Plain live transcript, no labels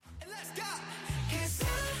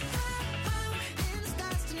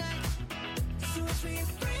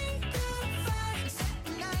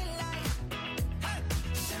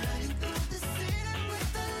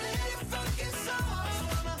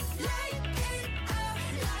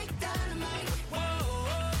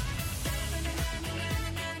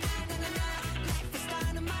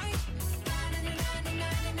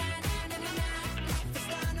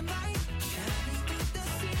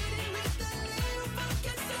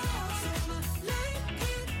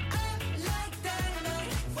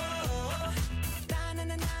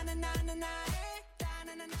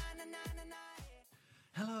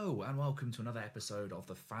Hello and welcome to another episode of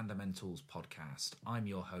the Fundamentals podcast. I'm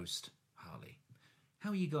your host, Harley. How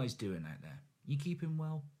are you guys doing out there? You keeping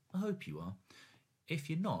well? I hope you are. If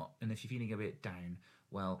you're not, and if you're feeling a bit down,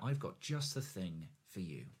 well, I've got just the thing for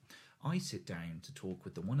you. I sit down to talk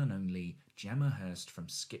with the one and only Gemma Hurst from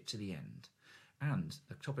Skip to the End. And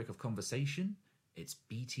the topic of conversation, it's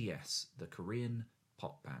BTS, the Korean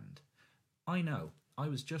pop band. I know, I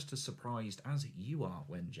was just as surprised as you are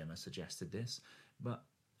when Gemma suggested this, but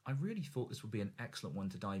I really thought this would be an excellent one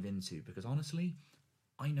to dive into because honestly,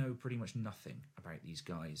 I know pretty much nothing about these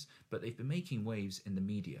guys, but they've been making waves in the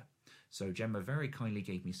media. So Gemma very kindly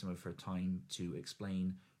gave me some of her time to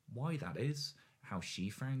explain why that is, how she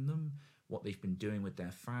found them, what they've been doing with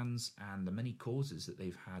their fans, and the many causes that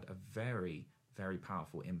they've had a very, very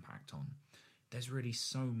powerful impact on. There's really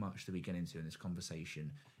so much to be get into in this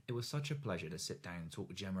conversation. It was such a pleasure to sit down and talk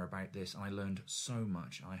with Gemma about this, and I learned so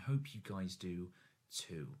much, and I hope you guys do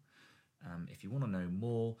too. If you want to know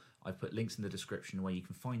more, I've put links in the description where you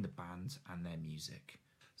can find the band and their music.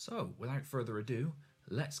 So, without further ado,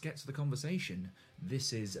 let's get to the conversation.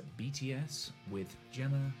 This is BTS with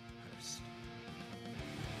Gemma Hurst.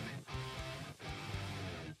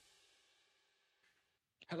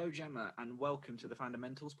 Hello, Gemma, and welcome to the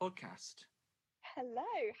Fundamentals podcast.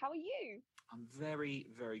 Hello, how are you? I'm very,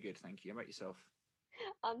 very good, thank you. How about yourself?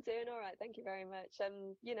 I'm doing all right, thank you very much.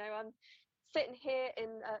 I'm sitting here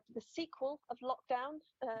in the sequel of Lockdown,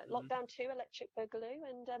 Lockdown 2, Electric Boogaloo,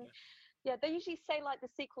 and they usually say like the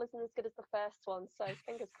sequel isn't as good as the first one, so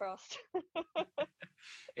fingers crossed.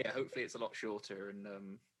 Yeah, hopefully it's a lot shorter and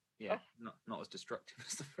not as destructive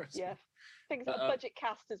as the first one. Fingers a budget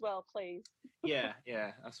cast as well, please. yeah,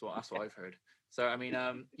 that's what I've heard. So I mean,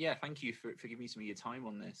 thank you for giving me some of your time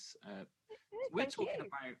on this. We're talking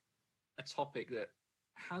about a topic that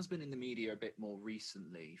has been in the media a bit more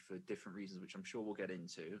recently for different reasons, which I'm sure we'll get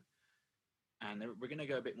into, and we're going to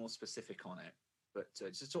go a bit more specific on it. But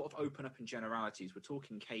to sort of open up in generalities, we're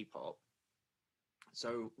talking K-pop.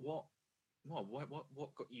 So what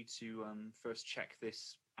got you to first check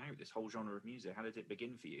this out, this whole genre of music? How did it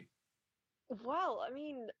begin for you? Well, I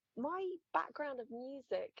mean, my background of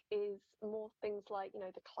music is more things like,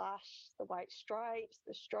 the Clash, the White Stripes,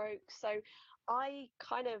 the Strokes. So I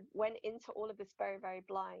kind of went into all of this very, very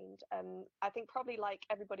blind. I think probably like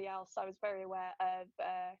everybody else, I was very aware of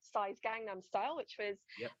Psy's Gangnam Style, which was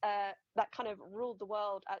that kind of ruled the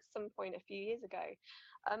world at some point a few years ago.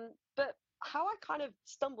 But how I kind of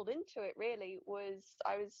stumbled into it really was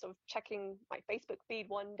I was sort of checking my Facebook feed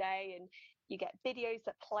one day and you get videos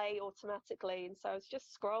that play automatically. And so I was just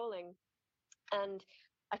scrolling and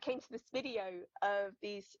I came to this video of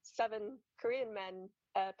these 7 Korean men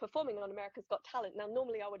performing on America's Got Talent. Now,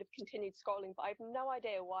 normally I would have continued scrolling, but I have no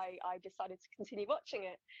idea why I decided to continue watching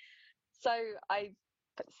it. So I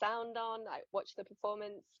put the sound on, I watched the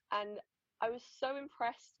performance, and I was so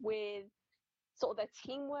impressed with sort of their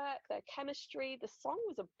teamwork, their chemistry. The song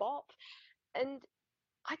was a bop. And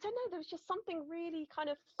I don't know, there was just something really kind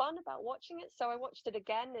of fun about watching it. So I watched it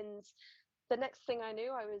again, and the next thing I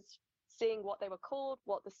knew, I was seeing what they were called,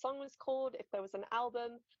 what the song was called, if there was an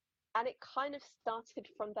album. And it kind of started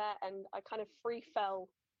from there, and I kind of free fell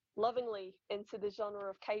lovingly into the genre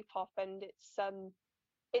of K-pop. And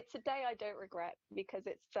it's a day I don't regret because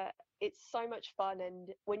it's so much fun.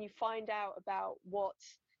 And when you find out about what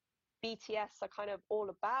BTS are kind of all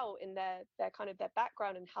about in their kind of their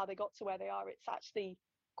background and how they got to where they are, it's actually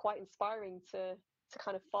quite inspiring to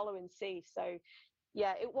kind of follow and see. So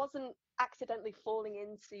yeah, it wasn't accidentally falling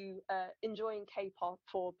into enjoying K-pop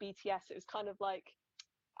or BTS. It was kind of like,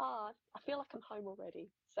 I feel like I'm home already.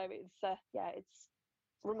 So it's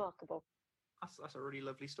remarkable. That's a really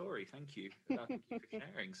lovely story. Thank you. Thank you for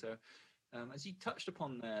sharing. So as you touched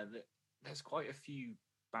upon there, there's quite a few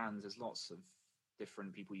bands, there's lots of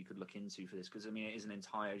different people you could look into for this, because I mean it is an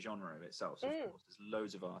entire genre of itself. So of course there's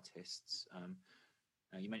loads of artists.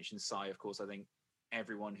 You mentioned Psy, of course. I think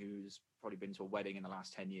everyone who's probably been to a wedding in the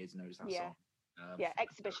last 10 years knows that song.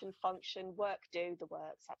 Exhibition, function, work, do the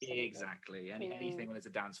works. Absolutely. Exactly. Anything when there's a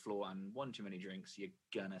dance floor and one too many drinks, you're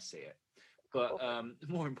gonna see it. But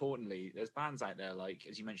more importantly, there's bands out there like,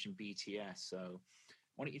 as you mentioned, BTS. So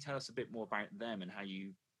why don't you tell us a bit more about them and how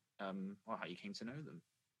you came to know them?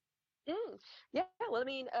 Well, I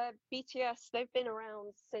mean, BTS, they've been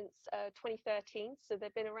around since 2013, so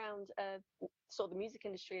they've been around sort of the music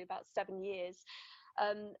industry about 7 years.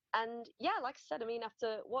 And yeah, like I said, I mean,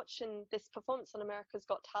 after watching this performance on America's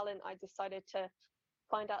Got Talent, I decided to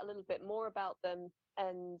find out a little bit more about them.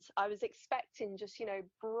 And I was expecting just,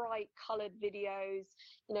 bright colored videos,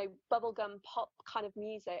 bubblegum pop kind of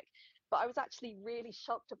music. but I was actually really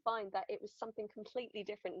shocked to find that it was something completely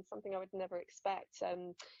different and something I would never expect.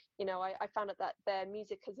 I found out that their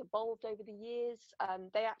music has evolved over the years.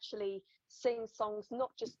 They actually sing songs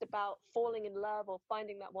not just about falling in love or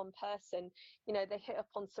finding that one person. They hit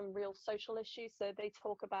upon some real social issues. So they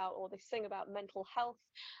talk about, or they sing about, mental health,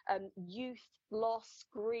 youth, loss,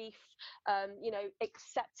 grief,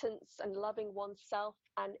 acceptance and loving oneself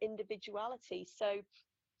and individuality. So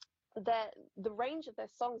the range of their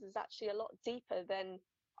songs is actually a lot deeper than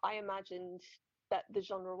I imagined that the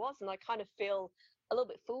genre was, and I kind of feel a little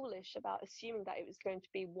bit foolish about assuming that it was going to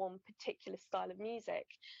be one particular style of music.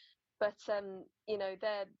 But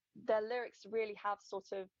their lyrics really have sort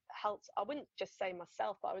of helped. I wouldn't just say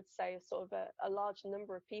myself, but I would say sort of a large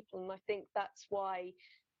number of people, and I think that's why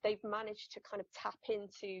they've managed to kind of tap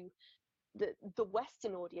into the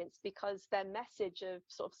Western audience, because their message of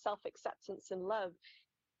sort of self-acceptance and love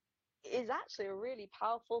is actually a really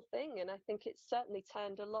powerful thing, and I think it's certainly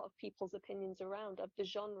turned a lot of people's opinions around of the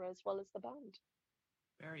genre as well as the band.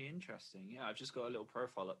 Very interesting. Yeah, I've just got a little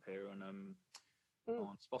profile up here on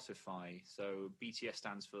Spotify. So BTS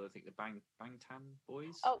stands for, I think, the Bangtan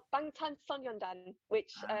Boys. Oh, Bangtan Sonyeondan,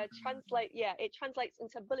 which it translates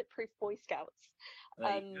into Bulletproof Boy Scouts.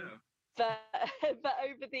 There you go. But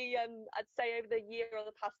over the I'd say over the year or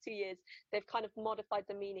the past 2 years, they've kind of modified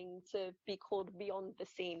the meaning to be called Beyond the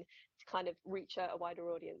Scene, to kind of reach a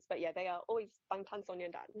wider audience. But yeah, they are always Bangtan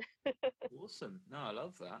Sonyeondan. Awesome. No, I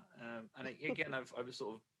love that. And again, I was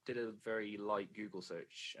sort of did a very light Google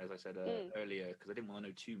search, as I said earlier, because I didn't want to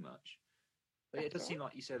know too much. But it does seem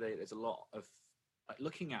like you said there's a lot of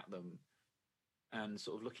looking at them and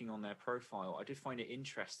sort of looking on their profile. I did find it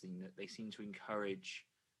interesting that they seem to encourage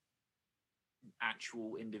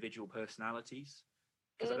actual individual personalities.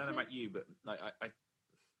 Because I don't know about you, but like I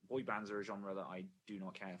boy bands are a genre that I do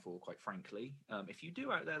not care for, quite frankly. If you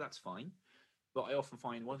do out there, that's fine. But I often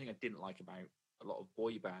find one thing I didn't like about a lot of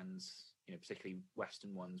boy bands, particularly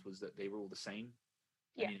Western ones, was that they were all the same.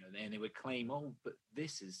 Yeah. And they would claim, oh, but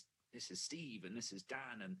this is Steve and this is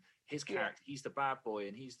Dan and his character, he's the bad boy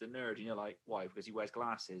and he's the nerd. And you're like, why? Because he wears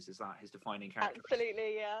glasses. Is that his defining character?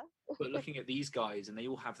 Absolutely, yeah. But looking at these guys, and they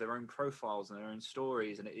all have their own profiles and their own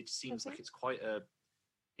stories, and it seems like it's quite a...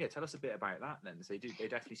 Yeah, tell us a bit about that then. They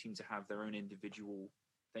definitely seem to have their own individual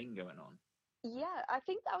thing going on. Yeah, I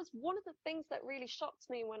think that was one of the things that really shocked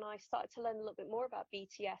me when I started to learn a little bit more about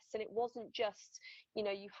BTS. And it wasn't just,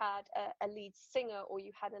 you had a lead singer or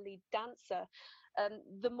you had a lead dancer.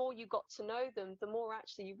 The more you got to know them, the more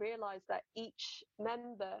actually you realize that each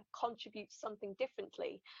member contributes something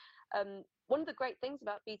differently. One of the great things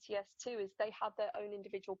about BTS too is they have their own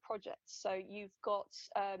individual projects. So you've got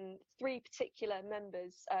 3 particular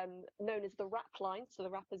members known as the rap line, so the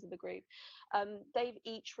rappers of the group. They've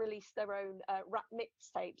each released their own rap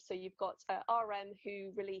mixtape. So you've got RM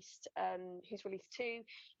who's released 2.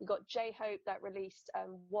 You've got J-Hope that released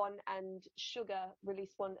 1, and Sugar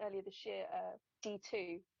released 1 earlier this year,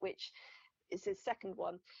 D2, which is his second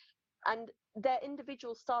one. And their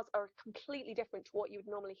individual styles are completely different to what you would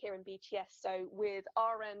normally hear in BTS. So with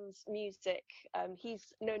RM's music,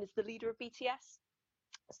 he's known as the leader of BTS.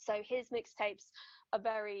 So his mixtapes are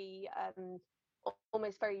very,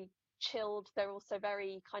 almost very chilled. They're also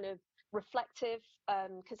very kind of reflective,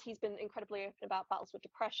 because he's been incredibly open about battles with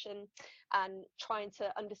depression and trying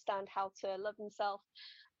to understand how to love himself.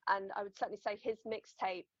 And I would certainly say his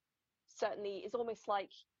mixtape certainly is almost like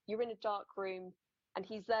you're in a dark room and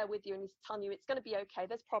he's there with you and he's telling you it's going to be okay,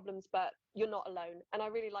 there's problems, but you're not alone. And I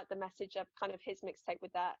really like the message of kind of his mixtape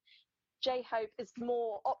with that. J-Hope is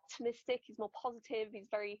more optimistic, he's more positive,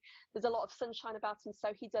 there's a lot of sunshine about him,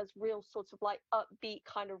 so he does real sort of like upbeat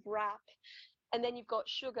kind of rap. And then you've got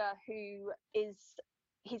Sugar, he's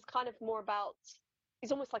kind of more about,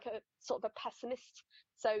 he's almost like a sort of a pessimist,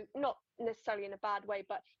 so not necessarily in a bad way,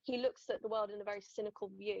 but he looks at the world in a very cynical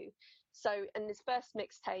view. So in his first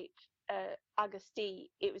mixtape, August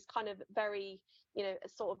D, it was kind of very, a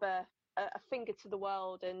sort of a finger to the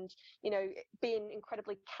world, and being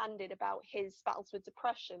incredibly candid about his battles with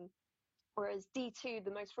depression. Whereas D2,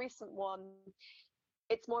 the most recent one,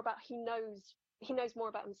 it's more about he knows more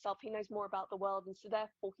about himself, he knows more about the world, and so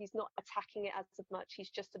therefore he's not attacking it as much, he's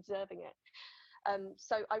just observing it.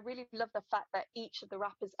 So I really love the fact that each of the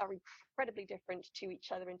rappers are incredibly different to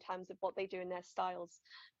each other in terms of what they do in their styles,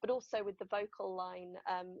 but also with the vocal line,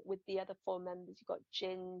 with the other 4 members, you've got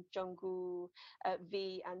Jin, Jungkook,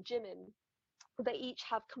 V, and Jimin. They each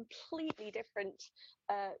have completely different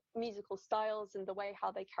musical styles and the way how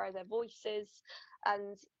they carry their voices.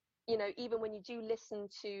 And you know, even when you do listen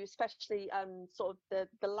to, especially sort of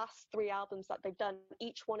the last three albums that they've done,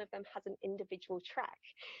 each one of them has an individual track.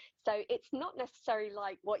 So it's not necessarily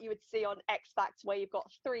like what you would see on X Factor, where you've got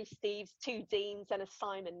three Steves, two Deans, and a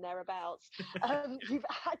Simon thereabouts. You've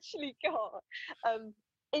actually got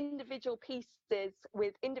individual pieces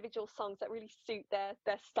with individual songs that really suit their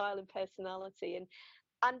style and personality,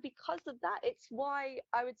 and because of that, it's why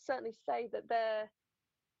I would certainly say that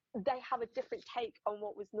they have a different take on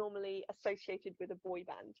what was normally associated with a boy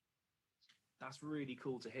band. That's really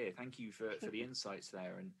cool to hear. Thank you for the insights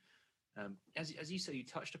there. And as you say, you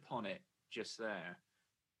touched upon it just there.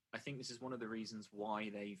 I think this is one of the reasons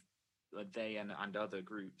why they and other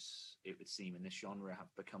groups, it would seem, in this genre have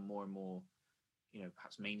become more and more, you know,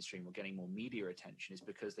 perhaps mainstream or getting more media attention, is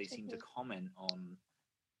because they seem to comment on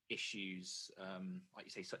issues, like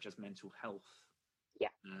you say, such as mental health. Yeah.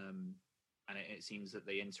 And it seems that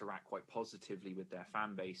they interact quite positively with their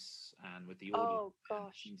fan base and with the audience. Oh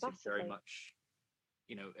gosh, seems to very much,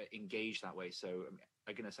 you know, engage that way. So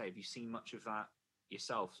I'm going to say, have you seen much of that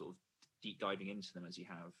yourself, sort of deep diving into them as you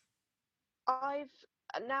have? I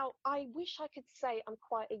wish I could say I'm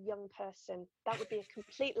quite a young person. That would be a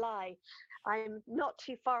complete lie. I'm not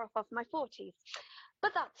too far off my 40s,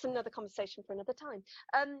 but that's another conversation for another time.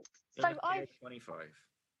 So I've 25.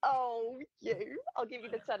 Oh, I'll give you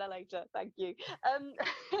the tenner later. Thank you.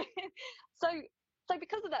 So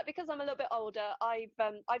because of that, because I'm a little bit older,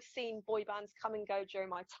 I've seen boy bands come and go during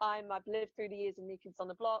my time. I've lived through the years of New Kids on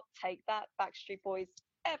the Block, Take That, Backstreet Boys,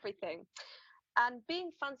 everything. And being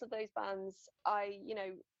fans of those bands,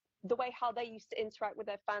 the way how they used to interact with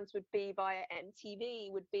their fans would be via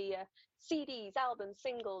MTV, would be CDs, albums,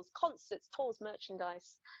 singles, concerts, tours,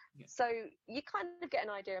 merchandise. Yeah. So you kind of get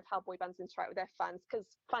an idea of how boy bands interact with their fans, because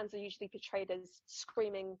fans are usually portrayed as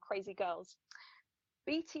screaming crazy girls.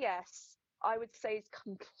 BTS, I would say, is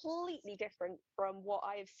completely different from what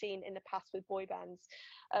I have seen in the past with boy bands.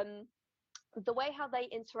 The way how they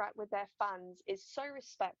interact with their fans is so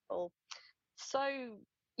respectful. So,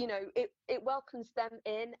 you know, it welcomes them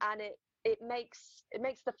in, and it makes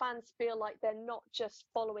the fans feel like they're not just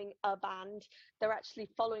following a band, they're actually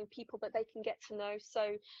following people that they can get to know.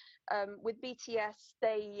 So with BTS,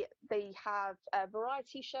 they have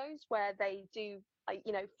variety shows where they do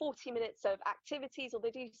 40 minutes of activities, or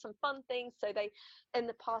they do some fun things. So in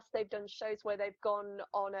the past, they've done shows where they've gone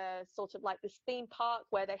on a sort of like this theme park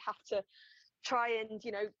where they have to try and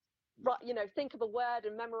think of a word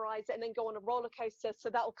and memorize it, and then go on a roller coaster, so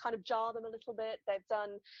that will kind of jar them a little bit. They've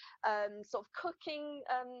done sort of cooking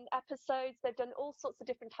episodes. They've done all sorts of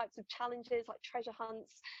different types of challenges, like treasure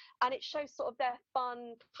hunts, and it shows sort of their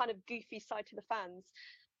fun, kind of goofy side to the fans.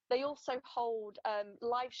 They also hold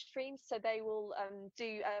live streams, so they will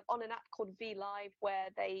do on an app called V Live, where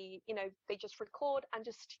they just record and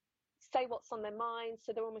just say what's on their mind.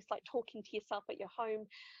 So they're almost like talking to yourself at your home.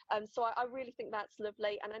 So I really think that's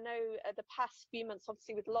lovely. And I know the past few months,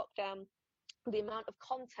 obviously with lockdown, the amount of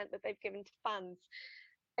content that they've given to fans,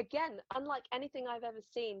 again, unlike anything I've ever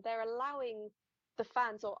seen, they're allowing the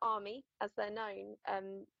fans, or ARMY as they're known,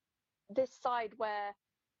 this side where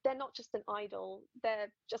they're not just an idol,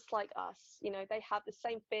 they're just like us. You know, they have the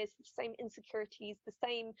same fears, the same insecurities, the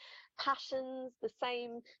same passions, the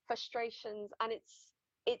same frustrations, and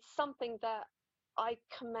it's something that I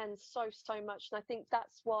commend so much. And I think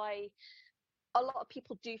that's why a lot of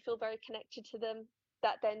people do feel very connected to them,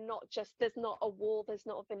 that they're not just, there's not a wall, there's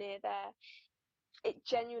not a veneer there. It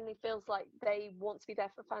genuinely feels like they want to be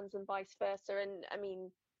there for fans, and vice versa. And I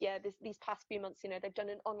mean, yeah, these past few months, they've done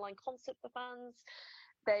an online concert for fans.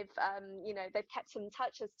 They've kept in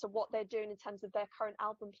touch as to what they're doing in terms of their current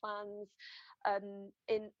album plans.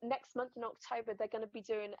 In next month in October, they're going to be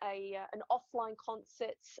doing an offline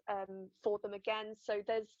concert for them again. So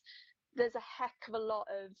there's a heck of a lot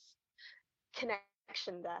of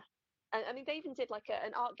connection there. And I mean, they even did like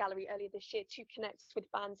an art gallery earlier this year to connect with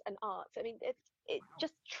fans and art. I mean, it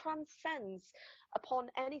just transcends upon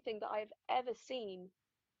anything that I've ever seen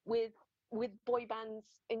with boy bands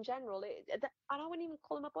in general. And I wouldn't even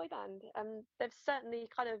call them a boy band. They've certainly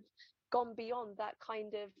kind of gone beyond that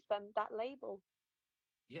kind of that label.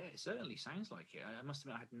 Yeah, it certainly sounds like it. I must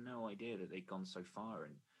admit, I had no idea that they'd gone so far,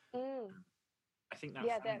 and I think that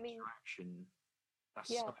interaction, that's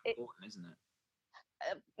so important, isn't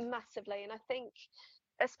it? Massively. And I think,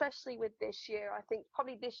 especially with this year, I think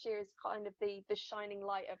probably this year is kind of the shining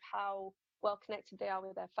light of how well connected they are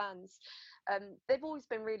with their fans. They've always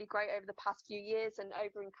been really great over the past few years, and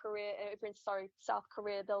over in South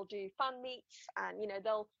Korea, they'll do fan meets, and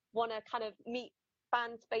they'll want to kind of meet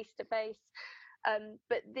fans face to face.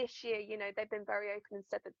 But this year, you know, they've been very open and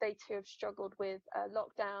said that they too have struggled with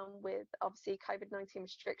lockdown, with obviously COVID-19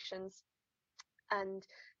 restrictions, and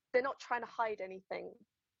they're not trying to hide anything.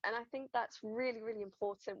 And I think that's really, really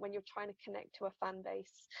important when you're trying to connect to a fan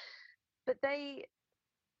base. But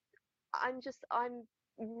I'm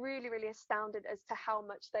really, really astounded as to how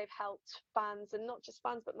much they've helped fans, and not just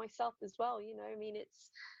fans, but myself as well. You know, I mean,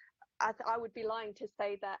 I would be lying to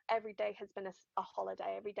say that every day has been a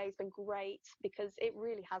holiday. Every day's been great, because it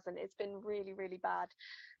really hasn't. It's been really, really bad.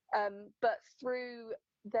 But through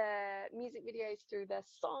their music videos, through their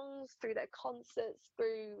songs, through their concerts,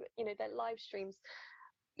 through, you know, their live streams,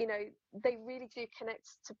 you know, they really do connect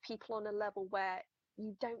to people on a level where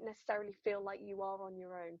you don't necessarily feel like you are on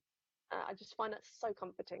your own. I just find that so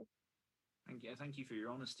comforting. Thank you for your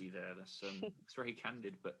honesty there. It's very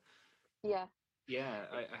candid, but Yeah. yeah,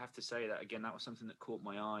 I have to say that again. That was something that caught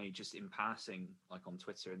my eye just in passing, like on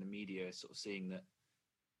Twitter and the media, sort of seeing that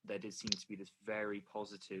there did seem to be this very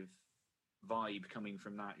positive vibe coming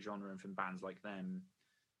from that genre and from bands like them.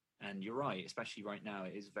 And you're right, especially right now,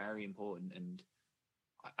 it is very important. And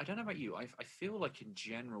I don't know about you, I feel like in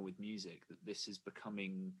general with music that this is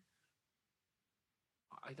becoming,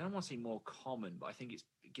 I don't want to say more common, but I think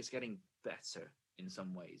it's getting better in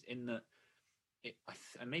some ways. In that,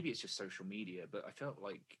 and maybe it's just social media, but I felt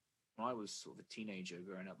like when I was sort of a teenager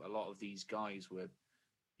growing up, a lot of these guys were,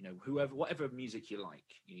 you know, whatever music you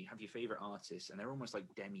like, you have your favorite artists, and they're almost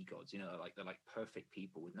like demigods. You know, they're like perfect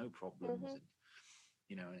people with no problems, Mm-hmm. and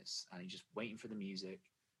you know, and you're just waiting for the music.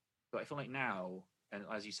 But I feel like now, and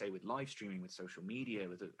as you say, with live streaming, with social media,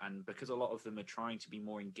 and because a lot of them are trying to be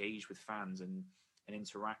more engaged with fans and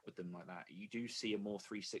interact with them like that, you do see a more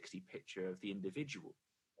 360 picture of the individual.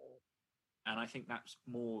 And I think that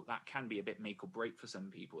can be a bit make or break for some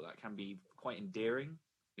people. That can be quite endearing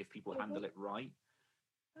if people Mm-hmm. handle it right,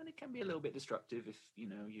 and it can be a little bit destructive if, you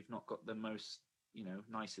know, you've not got the most, you know,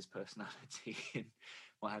 nicest personality and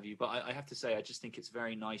what have you. But I have to say, I just think it's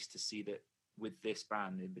very nice to see that with this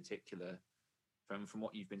band in particular, from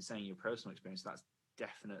what you've been saying, your personal experience, that's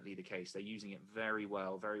definitely the case. They're using it very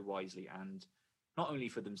well, very wisely, and not only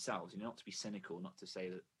for themselves, you know, not to be cynical, not to say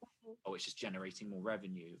that, oh, it's just generating more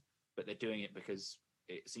revenue, but they're doing it because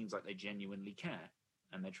it seems like they genuinely care,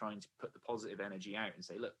 and they're trying to put the positive energy out and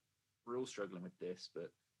say, look, we're all struggling with this,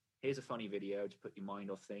 but here's a funny video to put your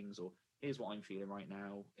mind off things, or here's what I'm feeling right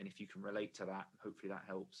now, and if you can relate to that, hopefully that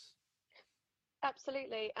helps.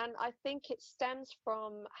 Absolutely. And I think it stems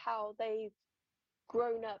from how they've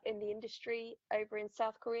grown up in the industry over in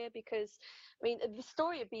South Korea, because I mean, the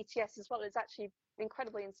story of BTS as well is actually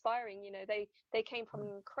incredibly inspiring. You know, they came from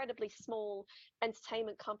an incredibly small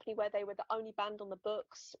entertainment company where they were the only band on the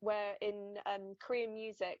books, where in Korean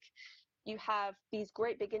music you have these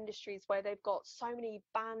great big industries where they've got so many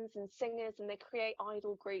bands and singers, and they create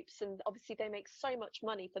idol groups, and obviously they make so much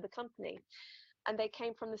money for the company. And they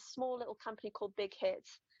came from this small little company called Big Hit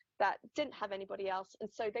that didn't have anybody else, and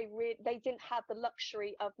so they didn't have the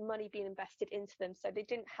luxury of money being invested into them. So they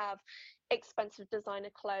didn't have expensive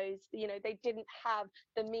designer clothes. You know, they didn't have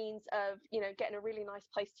the means of, you know, getting a really nice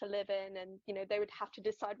place to live in, and you know, they would have to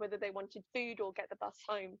decide whether they wanted food or get the bus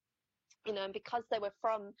home. You know, and because they were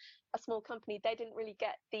from a small company, they didn't really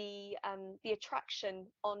get the attraction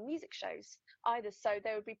on music shows either. So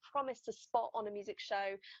they would be promised a spot on a music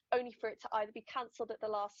show, only for it to either be cancelled at the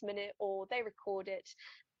last minute, or they record it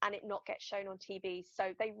and it not get shown on TV.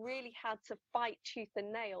 So they really had to fight tooth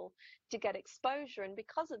and nail to get exposure. And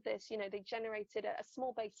because of this, you know, they generated a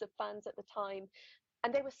small base of fans at the time,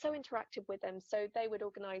 and they were so interactive with them. So they would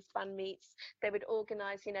organize fan meets, they would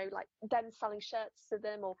organize, you know, like them selling shirts to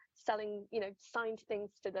them, or selling, you know, signed things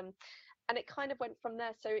to them. And it kind of went from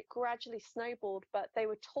there. So it gradually snowballed, but they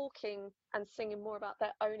were talking and singing more about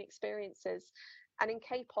their own experiences. And in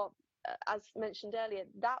K-pop, as mentioned earlier,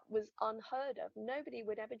 that was unheard of. Nobody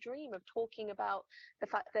would ever dream of talking about the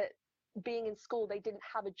fact that being in school, they didn't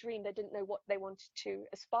have a dream, they didn't know what they wanted to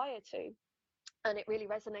aspire to. And it really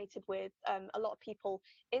resonated with a lot of people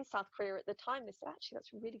in South Korea at the time. They said, actually,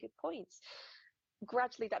 that's a really good point.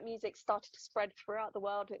 Gradually, that music started to spread throughout the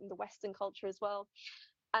world, in the Western culture as well.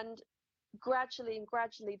 And gradually and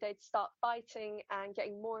gradually, they'd start fighting and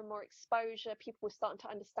getting more and more exposure. People were starting to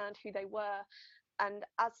understand who they were. And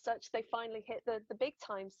as such, they finally hit the big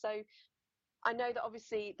time. So I know that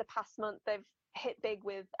obviously the past month they've hit big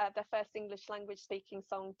with their first English language speaking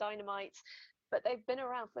song, Dynamite, but they've been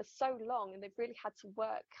around for so long, and they've really had to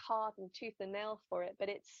work hard and tooth and nail for it. But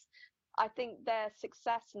I think their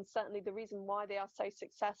success, and certainly the reason why they are so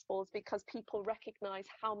successful, is because people recognize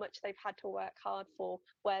how much they've had to work hard for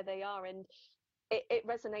where they are. And it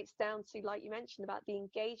resonates down to, like you mentioned, about the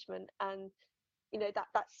engagement and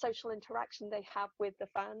that social interaction they have with the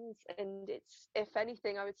fans. And it's, if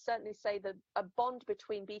anything, I would certainly say that a bond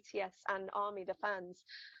between BTS and ARMY, the fans,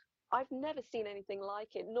 I've never seen anything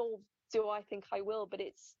like it, nor do I think I will. But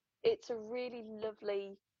it's a really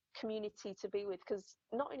lovely community to be with, because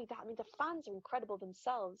not only that, I mean, the fans are incredible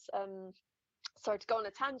themselves. Sorry to go on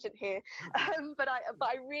a tangent here, but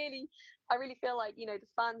I really feel like, the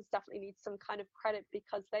fans definitely need some kind of credit,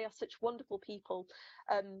 because they are such wonderful people.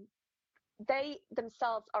 They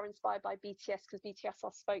themselves are inspired by BTS, because BTS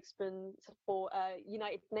are spokesmen for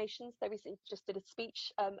United Nations. They recently just did a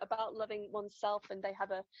speech about loving oneself, and they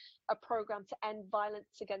have a program to end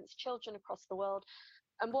violence against children across the world.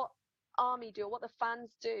 And what ARMY do, or what the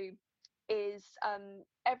fans do, is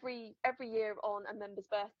every year on a member's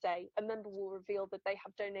birthday, a member will reveal that they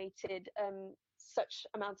have donated such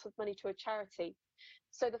amounts of money to a charity.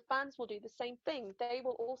 So the fans will do the same thing. They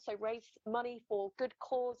will also raise money for good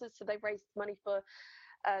causes. So they've raised money for,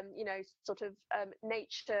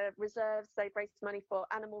 nature reserves. They've raised money for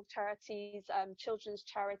animal charities, children's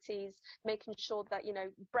charities, making sure that,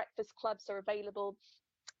 breakfast clubs are available.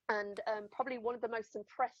 And probably one of the most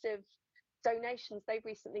impressive donations they've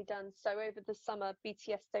recently done. So over the summer,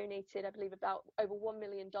 BTS donated, I believe, about over $1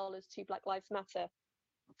 million to Black Lives Matter.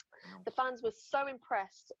 The fans were so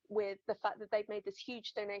impressed with the fact that they'd made this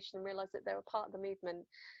huge donation and realized that they were part of the movement,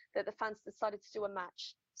 that the fans decided to do a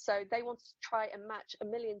match. So they wanted to try and match $1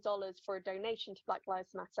 million for a donation to Black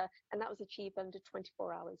Lives Matter, and that was achieved under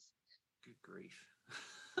 24 hours. Good grief.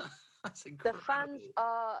 That's incredible. The fans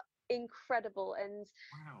are incredible, and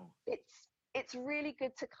wow, it's really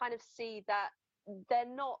good to kind of see that they're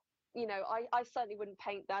not, I certainly wouldn't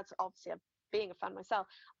paint that, obviously being a fan myself,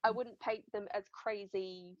 I wouldn't paint them as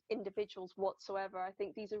crazy individuals whatsoever. I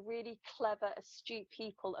think these are really clever, astute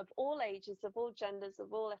people of all ages, of all genders,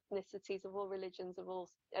 of all ethnicities, of all religions, of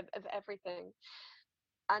everything.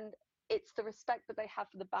 And it's the respect that they have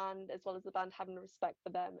for the band, as well as the band having respect for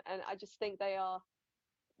them. And I just think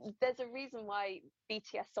there's a reason why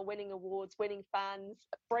BTS are winning awards, winning fans,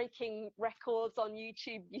 breaking records on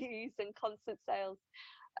YouTube views and concert sales.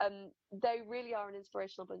 They really are an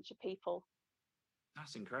inspirational bunch of people.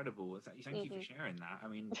 That's incredible. Thank you for sharing that. I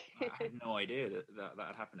mean, I had no idea that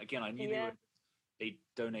had happened. Again, I knew they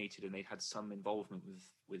donated and they'd had some involvement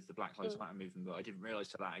with the Black Lives Matter movement, but I didn't realize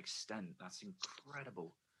to that extent. That's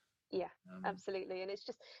incredible. Yeah, absolutely. And it's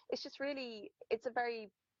just really, it's a very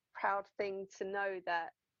proud thing to know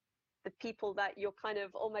that the people that you're kind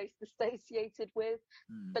of almost associated with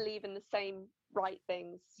believe in the same right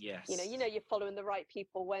things. Yes. You're following the right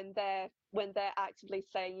people when they're actively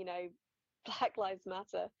saying, Black Lives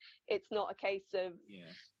Matter. It's not a case of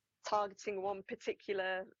targeting one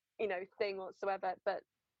particular, thing whatsoever, but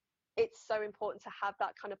it's so important to have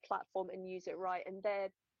that kind of platform and use it right. And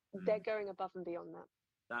they're going above and beyond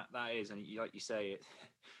that. That is, and like you say,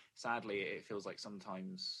 sadly, it feels like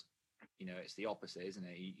sometimes, it's the opposite, isn't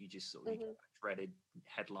it? You just sort of get that dreaded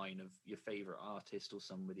headline of your favorite artist or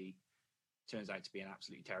somebody turns out to be an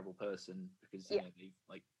absolutely terrible person because they've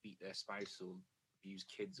like beat their spouse or abuse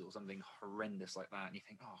kids or something horrendous like that, and you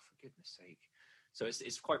think, oh, for goodness sake. So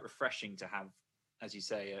it's quite refreshing to have, as you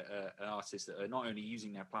say, an artist that are not only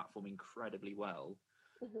using their platform incredibly well,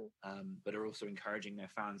 but are also encouraging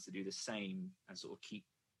their fans to do the same and sort of keep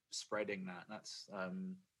spreading that. That's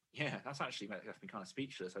that's actually left me kind of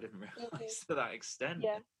speechless. I didn't realize to that extent.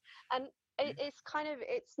 Yeah, and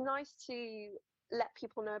it's nice to let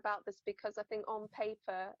people know about this, because I think on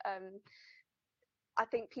paper, I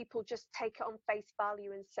think people just take it on face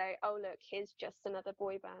value and say, oh, look, here's just another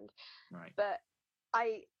boy band. Right. But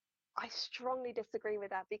I strongly disagree with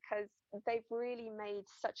that, because they've really made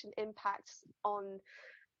such an impact on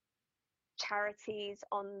charities,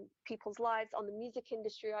 on people's lives, on the music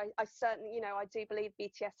industry. I certainly, I do believe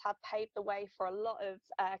BTS have paved the way for a lot of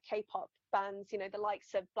K-pop bands, the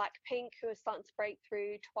likes of Blackpink, who are starting to break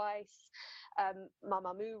through, Twice,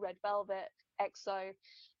 Mamamoo, Red Velvet, EXO.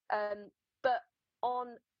 But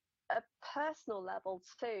on a personal level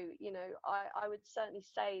too, I would certainly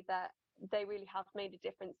say that they really have made a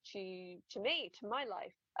difference to me, to my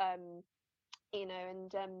life, and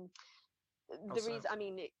the reason, I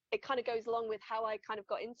mean, it kind of goes along with how I kind of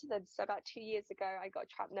got into them. So about 2 years ago, I got a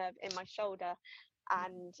trapped nerve in my shoulder,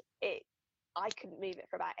 and I couldn't move it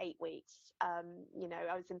for about 8 weeks. I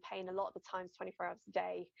was in pain a lot of the times, 24 hours a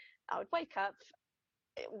day. I would wake up,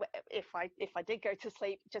 if I did go to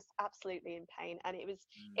sleep, just absolutely in pain, and it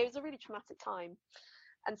was a really traumatic time.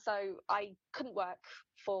 And so I couldn't work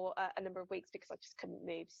for a number of weeks because I just couldn't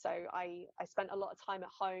move. So I spent a lot of time at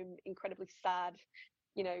home, incredibly sad,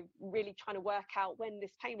 really trying to work out when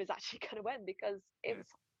this pain was actually going to end, because it was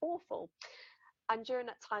awful. And during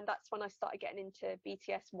that time, that's when I started getting into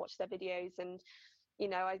BTS and watched their videos. And you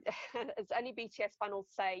know, I, as any BTS fan will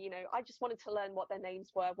say, you know, I just wanted to learn what their names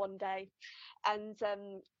were one day. And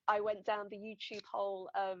I went down the YouTube hole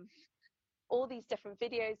of all these different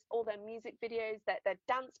videos, all their music videos, their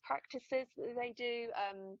dance practices that they do,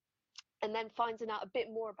 and then finding out a bit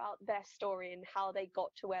more about their story and how they got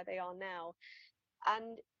to where they are now.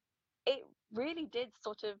 And it really did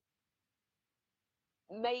sort of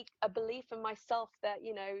make a belief in myself that,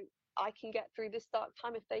 you know, I can get through this dark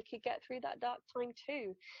time if they could get through that dark time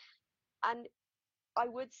too. And I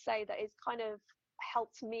would say that it's kind of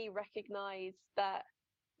helped me recognize that,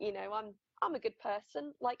 you know, I'm a good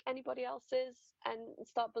person like anybody else is, and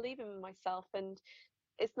start believing in myself. And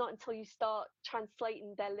it's not until you start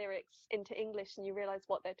translating their lyrics into English and you realize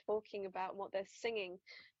what they're talking about and what they're singing,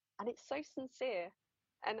 and it's so sincere.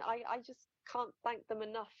 And I just can't thank them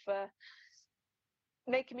enough for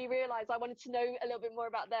making me realize I wanted to know a little bit more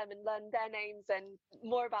about them and learn their names and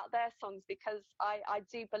more about their songs, because I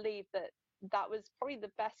do believe that that was probably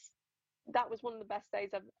the best, that was one of the best days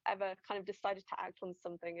I've ever kind of decided to act on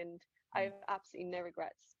something, and I have absolutely no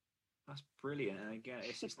regrets. That's brilliant. And again,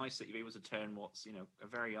 it's nice that you're able to turn what's, you know, a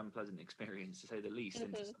very unpleasant experience, to say the least,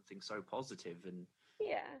 into something so positive. And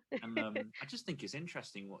Yeah. I just think it's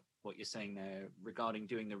interesting what you're saying there regarding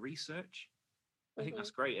doing the research. I think that's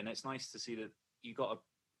Mhm. great, and it's nice to see that you got a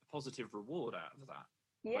positive reward out of that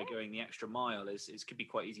Yeah. by going the extra mile. Is it could be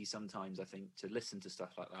quite easy sometimes, I think, to listen to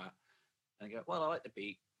stuff like that and go, well, I like the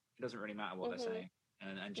beat. It doesn't really matter what they're saying,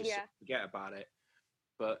 and just sort Yeah. of forget about it.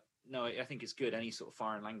 But no, I think it's good. Any sort of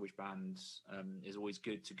foreign language bands is always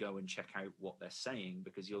good to go and check out what they're saying,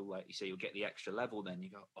 because you'll, like you say, you'll get the extra level. Then you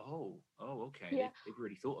go, oh, okay, Yeah. they've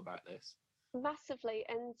really thought about this. Massively.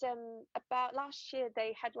 And about last year,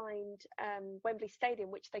 they headlined Wembley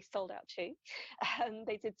Stadium, which they sold out to.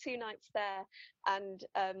 They did 2 nights there, and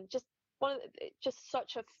just just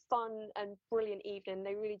such a fun and brilliant evening.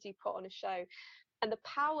 They really do put on a show, and the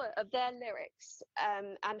power of their lyrics,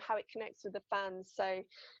 and how it connects with the fans. So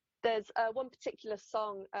there's one particular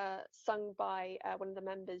song sung by one of the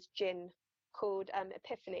members, Jin, called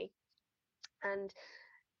Epiphany. And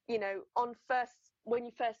you know, on first, when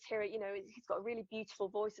you first hear it, you know, he's got a really beautiful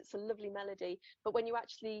voice, it's a lovely melody, but when you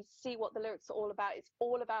actually see what the lyrics are all about, it's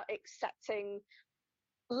all about accepting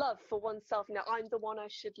love for oneself. You know, I'm the one I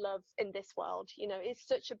should love in this world. You know, it's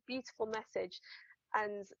such a beautiful message.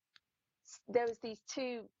 And there was these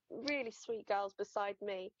two really sweet girls beside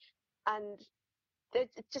me, and they're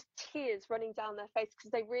just tears running down their face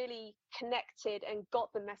because they really connected and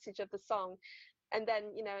got the message of the song. And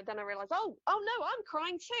then, you know, then I realized, oh no, I'm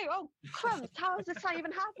crying too. Oh crumbs, how has this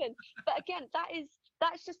even happened? But again,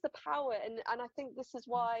 that's just the power. And I think this is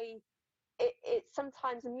why it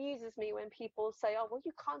sometimes amuses me when people say, oh well,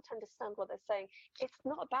 you can't understand what they're saying. It's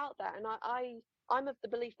not about that. And I'm of the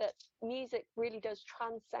belief that music really does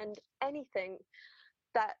transcend anything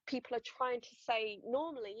that people are trying to say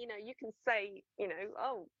normally. You know, you can say, you know,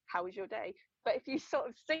 oh, how was your day? But if you sort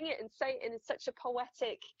of sing it and say it in such a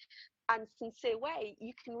poetic and sincere way,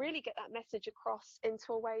 you can really get that message across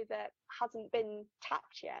into a way that hasn't been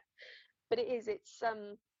tapped yet. But it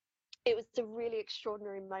was a really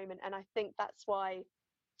extraordinary moment, and I think that's why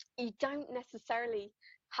you don't necessarily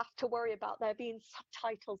have to worry about there being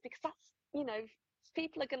subtitles, because that's, you know, if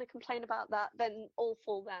people are going to complain about that, then all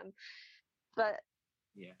for them. But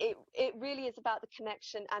Yeah. it really is about the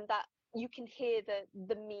connection, and that you can hear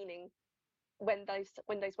the meaning when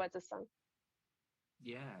those words are sung.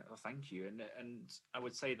 Yeah, well, thank you, and I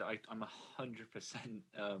would say that I'm 100%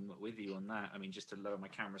 with you on that. I mean, just to lower my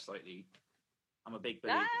camera slightly, I'm a big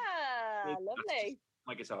believer. That's just Lovely.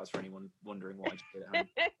 my guitars for anyone wondering what I just did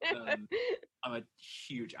at home. I'm a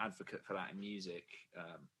huge advocate for that in music.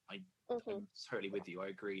 I'm totally with you. I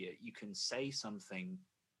agree. You can say something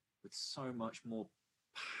with so much more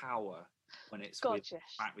power when it's Gorgeous.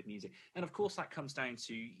 back with music, and of course that comes down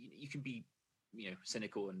to, you can be, you know,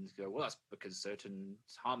 cynical and go, well, that's because certain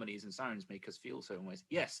harmonies and sounds make us feel certain ways.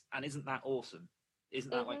 Yes, and isn't that awesome?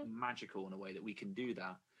 Isn't that like magical in a way that we can do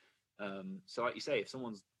that? So like you say, if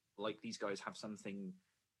someone's like, these guys have something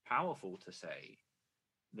powerful to say,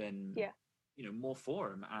 then you know, more for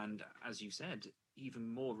them. And as you said, even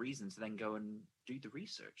more reason to then go and do the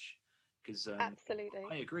research, because absolutely,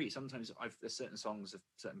 I agree. Sometimes there's certain songs of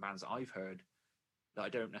certain bands that I've heard that I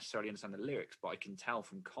don't necessarily understand the lyrics, but I can tell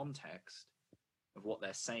from context of what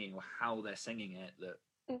they're saying or how they're singing it that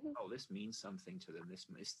oh, this means something to them. This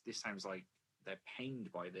sounds like they're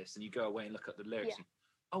pained by this, and you go away and look at the lyrics. And,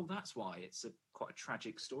 oh, that's why it's quite a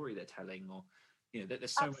tragic story they're telling, or you know,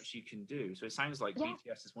 there's so much you can do. So it sounds like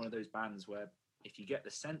BTS is one of those bands where if you get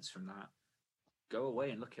the sense from that, go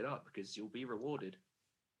away and look it up because you'll be rewarded.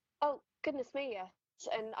 Oh, goodness me, yes.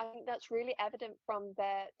 And I think that's really evident from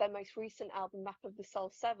their most recent album, Map of the Soul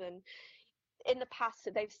 7. In the past,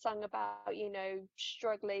 they've sung about,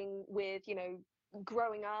 struggling with,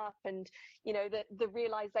 growing up, and, the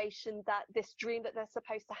realization that this dream that they're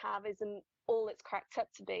supposed to have isn't all it's cracked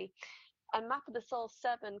up to be. And Map of the Soul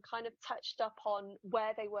 7 kind of touched up on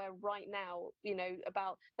where they were right now,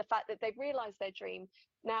 about the fact that they've realized their dream.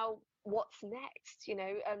 Now, what's next? Do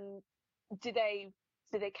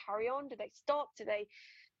they carry on? Do they stop? Do they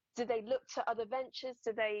look to other ventures?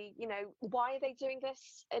 Do they, why are they doing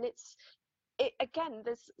this? And it again,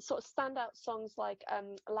 there's sort of standout songs like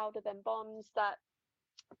Louder Than Bombs that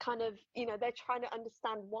kind of, they're trying to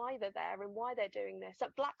understand why they're there and why they're doing this.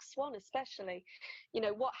 At Black Swan especially,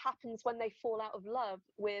 what happens when they fall out of love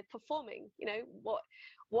with performing?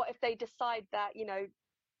 What if they decide that,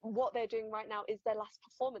 what they're doing right now is their last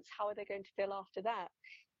performance? How are they going to feel after that?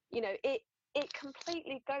 It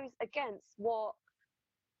completely goes against what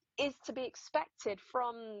is to be expected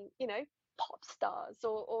from, pop stars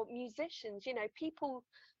or musicians. People,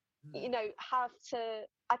 have to,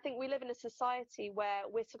 I think we live in a society where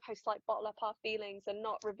we're supposed to like bottle up our feelings and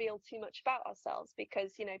not reveal too much about ourselves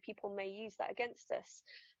because, people may use that against us.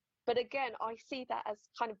 But again, I see that as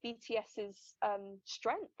kind of BTS's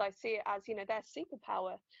strength. I see it as, their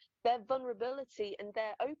superpower, their vulnerability and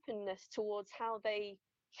their openness towards how they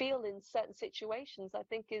feel in certain situations, I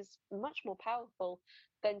think is much more powerful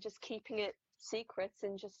than just keeping it secret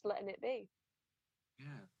and just letting it be.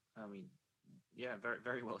 Yeah, I mean, yeah, very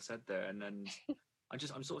very well said there. And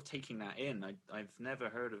I'm sort of taking that in. I've never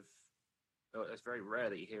heard of. It's very rare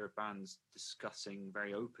that you hear of bands discussing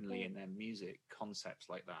very openly in their music concepts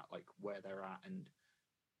like that, like where they're at and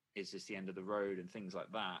is this the end of the road and things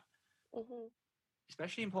like that. Mm-hmm.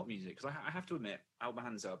 Especially in pop music, because I have to admit, out my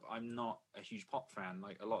hands up, I'm not a huge pop fan.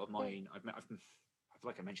 Like a lot of mine, I feel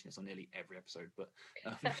like I mentioned this on nearly every episode, but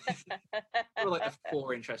like the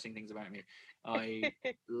four interesting things about me. I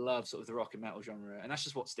love sort of the rock and metal genre, and that's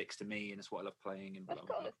just what sticks to me, and it's what I love playing and blah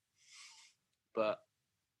blah blah. But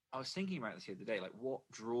I was thinking about this the other day, like what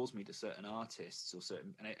draws me to certain artists or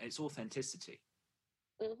certain, and it's authenticity,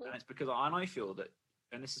 and it's because I feel that,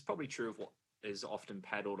 and this is probably true of what is often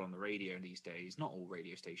peddled on the radio these days, not all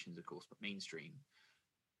radio stations of course, but mainstream,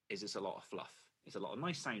 is it's a lot of fluff. It's a lot of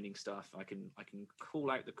nice sounding stuff. I can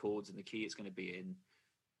call out the chords and the key it's going to be in,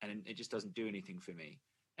 and it just doesn't do anything for me.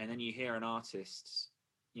 And then you hear an artist,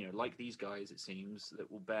 like these guys, it seems,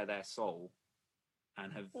 that will bear their soul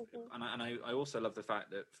and have, and I also love the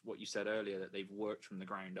fact that what you said earlier, that they've worked from the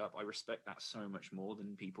ground up. I respect that so much more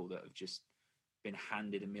than people that have just been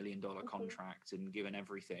handed $1 million contract and given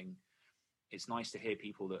everything. It's nice to hear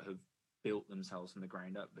people that have built themselves from the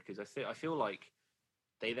ground up, because I feel like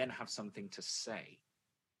they then have something to say.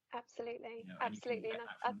 Absolutely, absolutely. And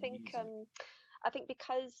I think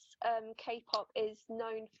because K-pop is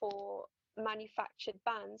known for manufactured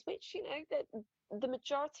bands, which the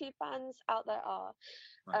majority of bands out there are,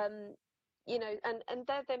 right. And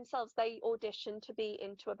they're themselves, they audition to be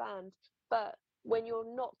into a band, but when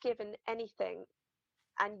you're not given anything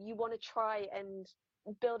and you want to try and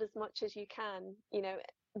build as much as you can,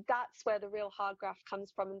 that's where the real hard graft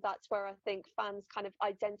comes from, and that's where I think fans kind of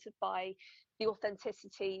identify the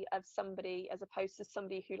authenticity of somebody as opposed to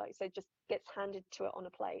somebody who, like I said, just gets handed to it on a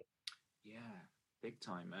plate. Yeah, big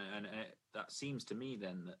time. And that seems to me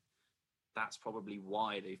then that that's probably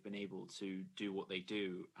why they've been able to do what they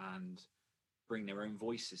do and bring their own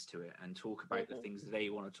voices to it and talk about the things that they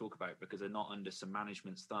want to talk about, because they're not under some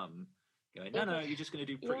management's thumb going, no, you're just going to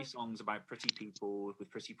do pretty songs about pretty people with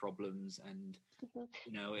pretty problems, and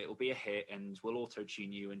it'll be a hit and we'll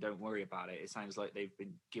auto-tune you and don't worry about it. It sounds like they've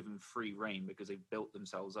been given free reign because they've built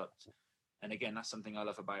themselves up. And again, that's something I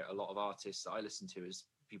love about a lot of artists that I listen to, is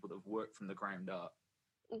people that have worked from the ground up,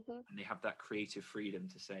 and they have that creative freedom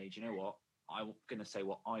to say, do you know what, I'm going to say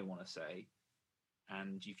what I want to say.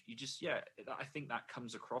 And you just, I think that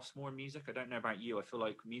comes across more in music. I don't know about you. I feel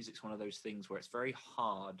like music's one of those things where it's very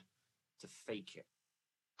hard to fake it.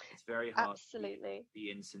 It's very hard to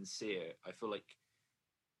be insincere. I feel like,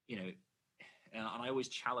 and I always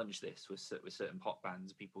challenge this with certain pop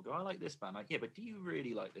bands. People go, I like this band. Like, yeah, but do you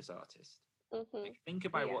really like this artist? Like, think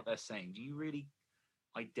about what they're saying. Do you really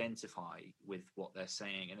identify with what they're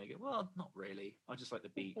saying? And they go, well, not really. I just like the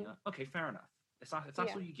beat. Okay, fair enough. If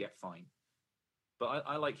that's all you get, fine. But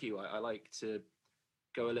I like you. I like to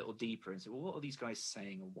go a little deeper and say, well, what are these guys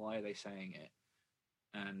saying, and why are they saying it?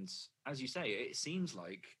 And as you say, it seems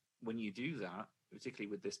like when you do that,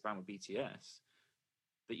 particularly with this band with BTS,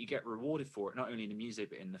 but you get rewarded for it, not only in the music,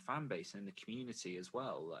 but in the fan base and in the community as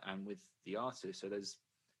well, and with the artists. So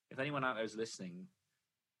if anyone out there is listening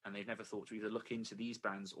and they've never thought to either look into these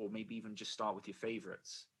bands or maybe even just start with your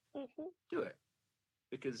favorites, do it.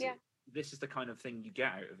 Because this is the kind of thing you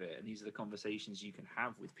get out of it, and these are the conversations you can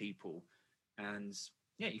have with people, and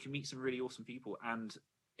you can meet some really awesome people. And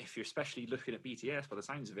if you're especially looking at BTS, by the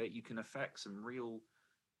sounds of it, you can affect some real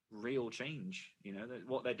change.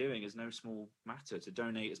 What they're doing is no small matter, to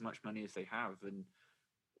donate as much money as they have. And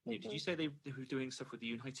did you say they were doing stuff with the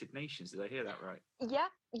United Nations? Did I hear that right? Yeah,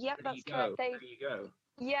 that's correct. There you go.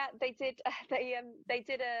 Yeah, they did. They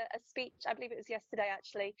did a speech. I believe it was yesterday,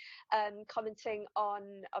 actually, commenting on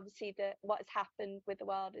obviously what has happened with the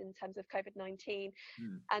world in terms of COVID-19.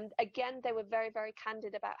 And again, they were very, very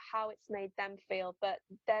candid about how it's made them feel. But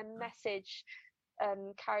their message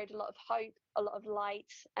carried a lot of hope, a lot of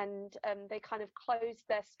light, and they kind of closed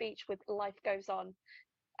their speech with "Life goes on."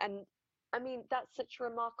 And I mean, that's such a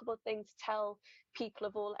remarkable thing to tell people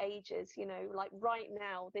of all ages. Like right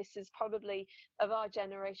now, this is probably, of our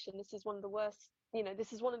generation, this is one of the worst,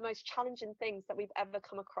 this is one of the most challenging things that we've ever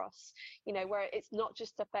come across, where it's not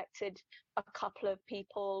just affected a couple of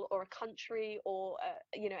people or a country or,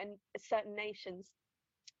 and certain nations.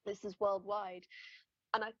 This is worldwide.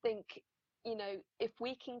 And I think, if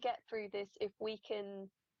we can get through this, if we can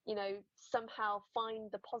somehow find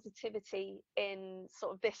the positivity in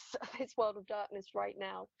sort of this this world of darkness right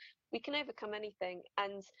now, we can overcome anything.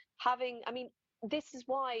 And this is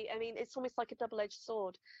why, it's almost like a double-edged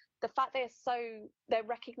sword. The fact they're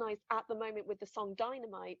recognized at the moment with the song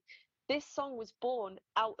Dynamite. This song was born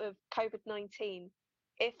out of COVID-19.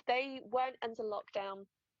 If they weren't under lockdown,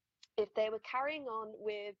 if they were carrying on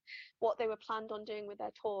with what they were planned on doing with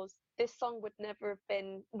their tours, this song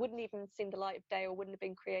wouldn't even seen the light of day, or wouldn't have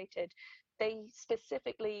been created. They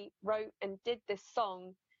specifically wrote and did this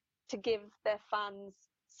song to give their fans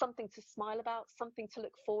something to smile about, something to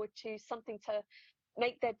look forward to, something to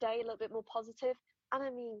make their day a little bit more positive. And I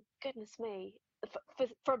mean, goodness me,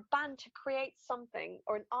 for a band to create something,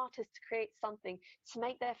 or an artist to create something to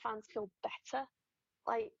make their fans feel better,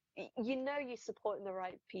 like, you're supporting the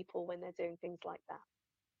right people when they're doing things like that.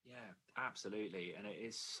 Yeah, absolutely. And it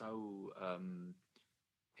is so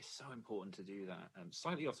it's so important to do that.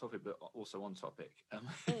 Slightly off topic, but also on topic.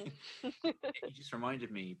 You just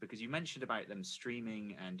reminded me, because you mentioned about them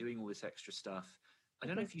streaming and doing all this extra stuff. I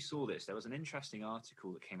don't know if you saw this. There was an interesting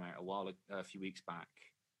article that came out a few weeks back,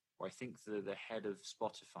 where I think the head of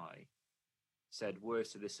Spotify said words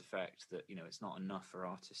to this effect, that it's not enough for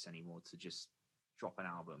artists anymore to just drop an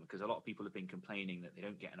album, because a lot of people have been complaining that they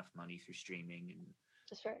don't get enough money through streaming. And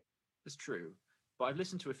that's right. That's true. But I've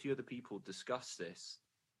listened to a few other people discuss this,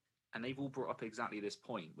 and they've all brought up exactly this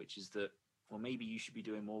point, which is that, well, maybe you should be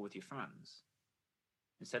doing more with your fans.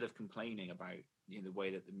 Instead of complaining about the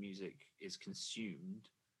way that the music is consumed,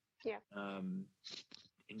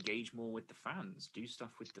 engage more with the fans, do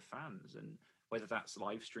stuff with the fans. And whether that's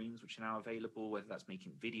live streams, which are now available, whether that's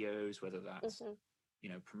making videos, whether that's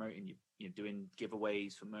promoting, doing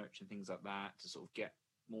giveaways for merch and things like that, to sort of get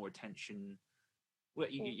more attention. Well,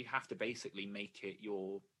 you have to basically make it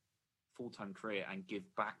your full-time career and give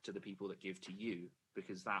back to the people that give to you,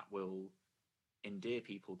 because that will endear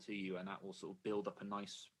people to you, and that will sort of build up a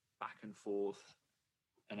nice back and forth,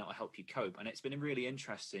 and it will help you cope. And it's been really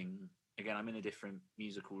interesting. Again, I'm in a different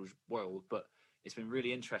musical world, but it's been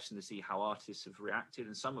really interesting to see how artists have reacted,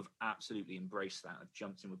 and some have absolutely embraced that, have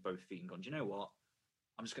jumped in with both feet and gone, do you know what?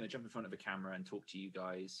 I'm just going to jump in front of a camera and talk to you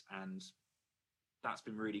guys. And that's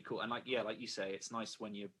been really cool. And like you say, it's nice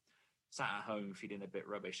when you're sat at home feeling a bit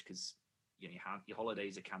rubbish because your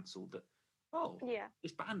holidays are cancelled, that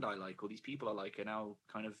this band I like, or these people I like, are now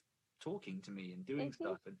kind of talking to me and doing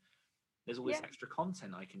stuff, and there's all this extra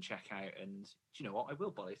content I can check out. And do you know what? I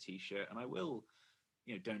will buy a t-shirt, and I will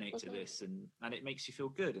donate to this, and it makes you feel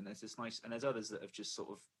good. And there's this nice, and there's others that have just sort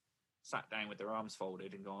of sat down with their arms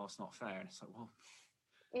folded and gone, oh, it's not fair. And it's like, well,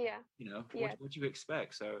 what do you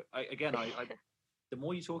expect? So I the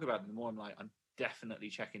more you talk about it, the more I'm like, I'm definitely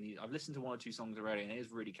checking these. I've listened to one or two songs already, and it is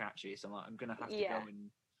really catchy. So I'm like, I'm gonna have to go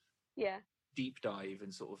and deep dive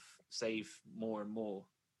and sort of save more and more.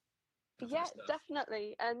 Yeah,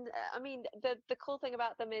 definitely. And I mean, the cool thing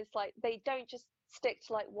about them is, like, they don't just stick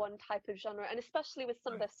to like one type of genre, and especially with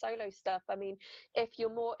some of their solo stuff. I mean, if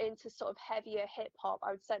you're more into sort of heavier hip hop,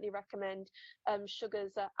 I would certainly recommend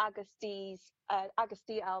Sugar's Agust D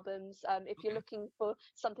albums. If you're looking for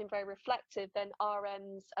something very reflective, then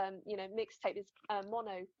RM's mixtape is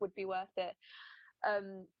Mono would be worth it.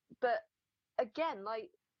 But again, like,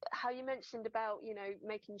 how you mentioned about,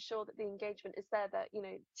 making sure that the engagement is there, that,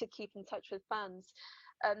 to keep in touch with fans.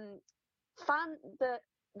 Um, fan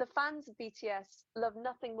the fans of BTS love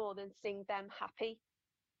nothing more than seeing them happy.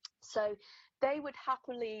 So they would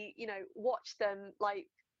happily, watch them like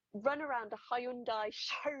run around a Hyundai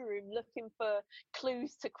showroom looking for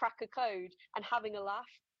clues to crack a code and having a laugh.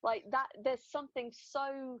 Like that, there's something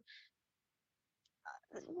so,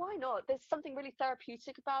 why not? There's something really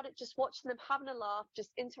therapeutic about it. Just watching them having a laugh,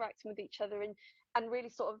 just interacting with each other, and really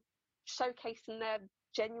sort of showcasing their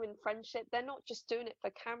genuine friendship. They're not just doing it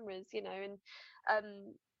for cameras, and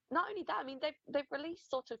not only that, I mean, they've released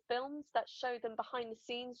sort of films that show them behind the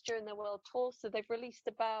scenes during their world tour. So they've released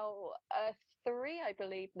about three, I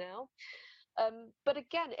believe now. But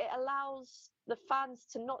again, it allows the fans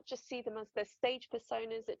to not just see them as their stage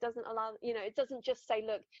personas. It doesn't allow, it doesn't just say,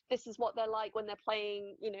 look, this is what they're like when they're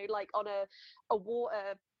playing, like on a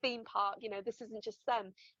water theme park. This isn't just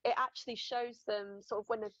them. It actually shows them sort of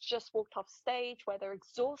when they've just walked off stage, where they're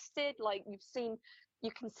exhausted. Like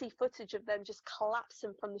you can see footage of them just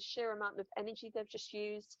collapsing from the sheer amount of energy they've just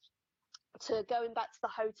used, to going back to the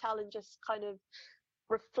hotel and just kind of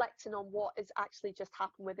reflecting on what has actually just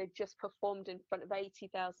happened, where they've just performed in front of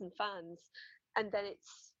 80,000 fans, and then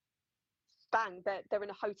it's bang, they're in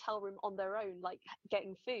a hotel room on their own, like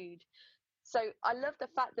getting food. So I love the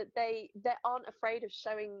fact that they aren't afraid of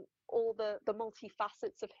showing all the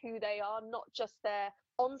multifacets of who they are, not just their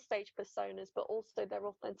on-stage personas, but also their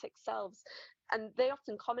authentic selves. And they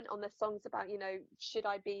often comment on their songs about, should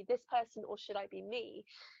I be this person or should I be me?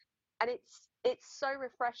 And it's so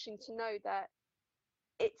refreshing to know that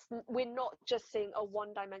we're not just seeing a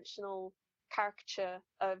one-dimensional caricature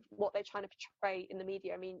of what they're trying to portray in the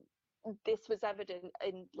media. I mean, this was evident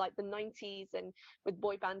in like the 90s and with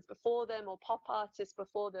boy bands before them or pop artists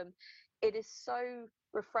before them. It is so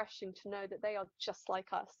refreshing to know that they are just like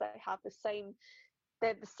us. They're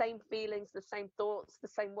the same feelings, the same thoughts, the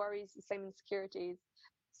same worries, the same insecurities.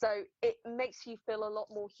 So it makes you feel a lot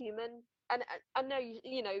more human. And I know,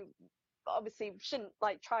 obviously shouldn't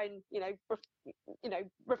like try and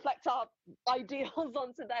reflect our ideals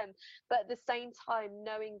onto them, but at the same time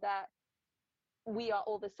knowing that we are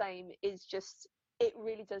all the same is just, it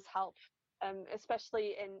really does help,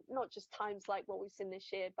 especially in not just times like what we've seen this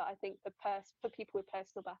year, but I think for people with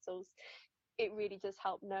personal battles, it really does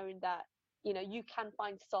help knowing that you can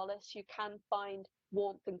find solace, you can find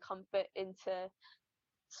warmth and comfort into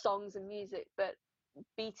songs and music. But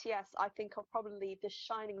BTS, I think, are probably the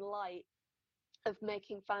shining light of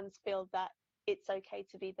making fans feel that it's okay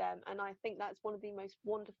to be them. And I think that's one of the most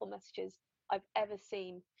wonderful messages I've ever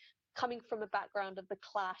seen, coming from a background of the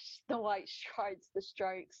Clash, the White Stripes, the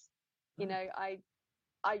Strokes.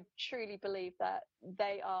 I truly believe that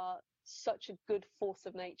they are such a good force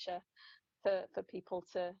of nature for people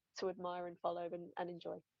to admire and follow and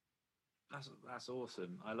enjoy. That's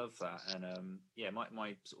awesome. I love that. And yeah,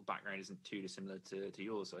 my sort of background isn't too dissimilar to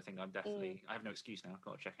yours, so I think I'm definitely, I have no excuse now. I've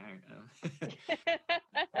got to check it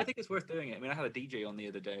out. I think it's worth doing it. I mean, I had a DJ on the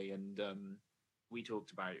other day, and we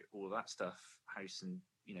talked about all of that stuff, house and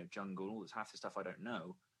jungle, all this half the stuff I don't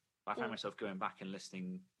know. But I found myself going back and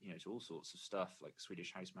listening, to all sorts of stuff like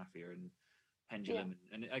Swedish House Mafia and Pendulum.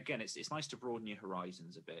 And again, it's nice to broaden your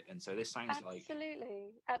horizons a bit. And so this sounds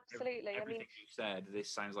absolutely. Everything I mean, you said, this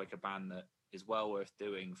sounds like a band that is well worth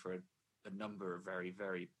doing for a number of very,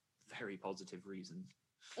 very, very positive reasons.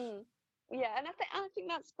 Yeah, and I think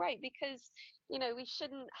that's great, because we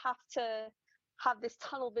shouldn't have to have this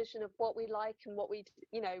tunnel vision of what we like and what we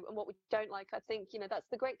and what we don't like. I think that's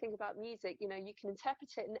the great thing about music. You can interpret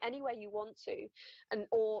it in any way you want to,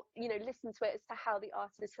 or listen to it as to how the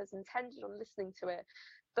artist has intended on listening to it.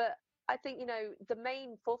 But I think the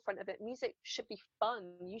main forefront of it, music should be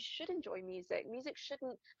fun. You should enjoy music. Music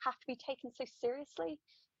shouldn't have to be taken so seriously.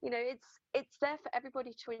 It's there for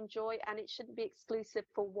everybody to enjoy, and it shouldn't be exclusive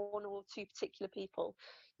for one or two particular people.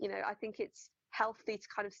 I think it's healthy to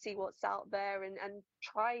kind of see what's out there and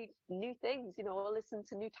try new things, or listen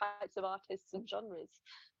to new types of artists and genres.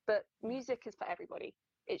 But music is for everybody.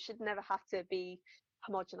 It should never have to be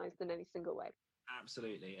homogenized in any single way.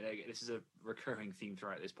 Absolutely. And this is a recurring theme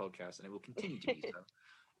throughout this podcast, and it will continue to be so,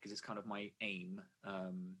 because it's kind of my aim,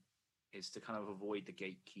 is to kind of avoid the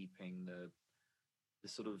gatekeeping, the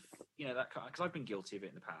sort of, that, because I've been guilty of it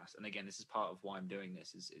in the past. And again, this is part of why I'm doing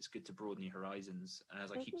this, is it's good to broaden your horizons. And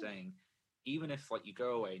as I keep saying, even if like you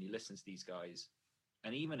go away and you listen to these guys,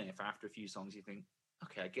 and even if after a few songs you think,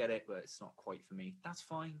 okay, I get it, but it's not quite for me, that's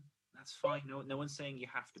fine. That's fine. No one's saying you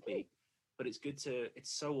have to be. But it's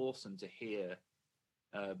so awesome to hear,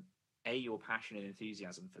 A, your passion and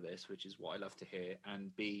enthusiasm for this, which is what I love to hear,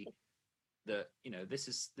 and B, that, this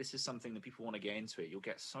is something that people want to get into it. You'll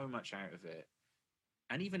get so much out of it.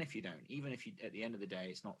 And even if you don't, even if you, at the end of the day,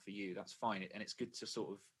 it's not for you, that's fine. And it's good to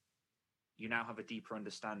sort of, you now have a deeper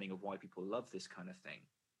understanding of why people love this kind of thing.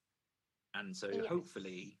 And so Yes.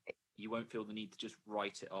 hopefully you won't feel the need to just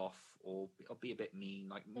write it off or be a bit mean.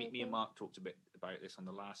 Like me and Mark talked a bit about this on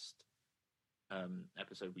the last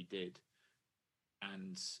episode we did.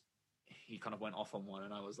 And he kind of went off on one,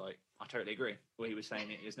 and I was like, I totally agree. Well, he was saying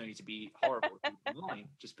there's no need to be horrible online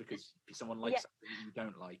just because someone likes something you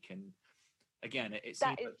don't like. And again, it seems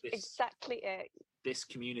that is like exactly it. This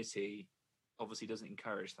community obviously doesn't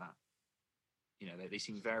encourage that. They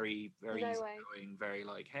seem very, very easygoing, very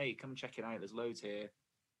like, hey, come check it out. There's loads here.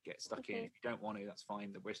 Get stuck in. If you don't want to, that's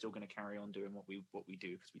fine. That we're still going to carry on doing what we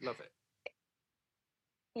do because we love it.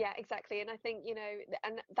 Yeah, exactly. And I think,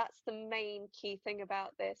 and that's the main key thing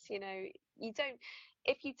about this,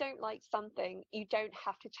 if you don't like something, you don't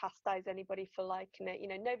have to chastise anybody for liking it.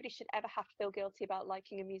 Nobody should ever have to feel guilty about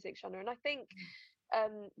liking a music genre. And I think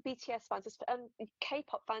BTS fans and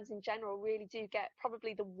K-pop fans in general really do get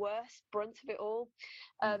probably the worst brunt of it all.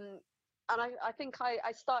 And I think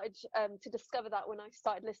I started to discover that when I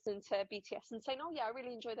started listening to BTS and saying, oh yeah, I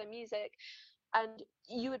really enjoy their music. And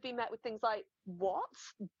you would be met with things like, what?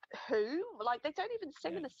 Who? Like, they don't even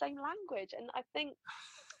sing in the same language. And I think,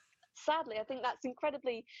 sadly, that's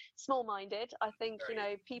incredibly small-minded. I think,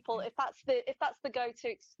 people, if that's the go-to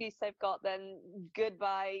excuse they've got, then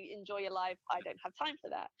goodbye, enjoy your life. I don't have time for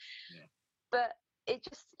that. Yeah. But it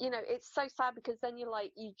just, it's so sad because then you're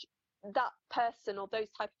like, that person or those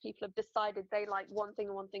type of people have decided they like one thing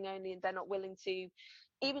and one thing only, and they're not willing to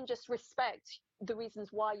even just respect the reasons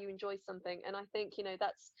why you enjoy something. And I think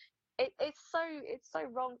that's it's so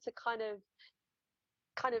wrong to kind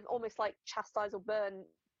of almost like chastise or burn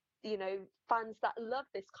fans that love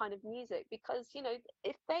this kind of music, because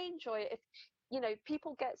if they enjoy it, if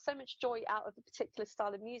people get so much joy out of a particular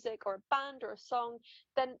style of music or a band or a song,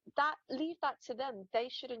 then leave that to them. They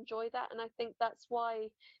should enjoy that. And I think that's why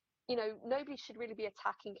nobody should really be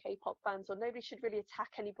attacking K-pop fans, or nobody should really attack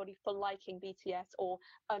anybody for liking BTS or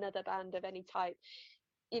another band of any type.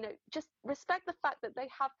 Just respect the fact that they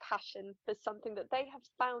have passion for something that they have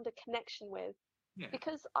found a connection with. Yeah.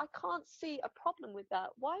 Because I can't see a problem with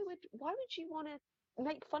that. Why would you want to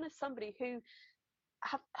make fun of somebody who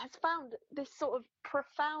has found this sort of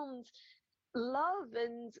profound love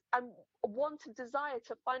and want of desire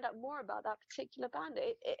to find out more about that particular band?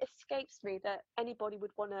 It escapes me that anybody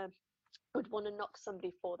would want to knock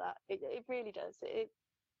somebody for that. It really does.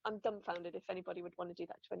 I'm dumbfounded if anybody would want to do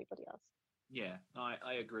that to anybody else. Yeah,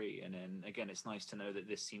 I agree. And then again, it's nice to know that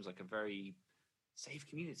this seems like a very safe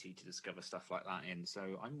community to discover stuff like that in.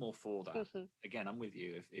 So I'm more for that. Again, I'm with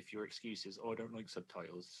you. If your excuse is, oh, I don't like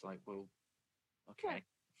subtitles, it's like, well, okay.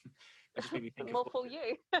 That just made me think more for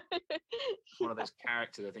you. One of those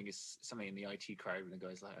characters, I think, is something in the IT crowd, and the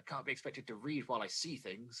guy's like, I can't be expected to read while I see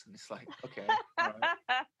things. And it's like, okay, all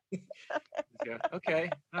right. Yeah, okay,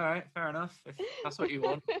 all right, fair enough. If that's what you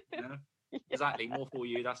want, exactly, more for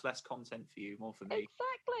you. That's less content for you, more for me.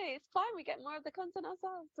 Exactly, it's fine. We get more of the content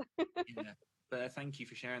ourselves. Yeah, but thank you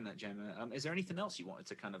for sharing that, Gemma. Is there anything else you wanted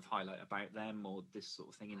to kind of highlight about them or this sort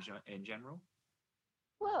of thing in general?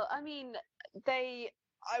 Well, I mean,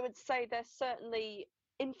 I would say they're certainly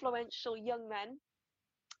influential young men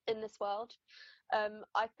in this world.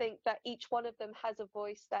 I think that each one of them has a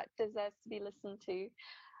voice that deserves to be listened to.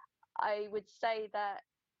 I would say that,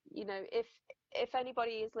 if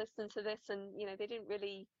anybody is listening to this and, they didn't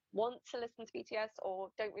really want to listen to BTS or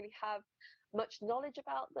don't really have much knowledge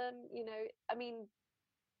about them, I mean,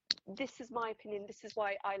 this is my opinion. This is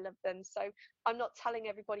why I love them. So I'm not telling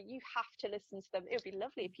everybody you have to listen to them. It would be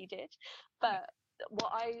lovely if you did. But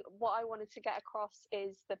what I wanted to get across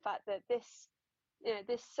is the fact that this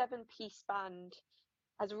 7-piece band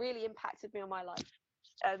has really impacted me on my life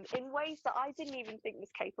in ways that I didn't even think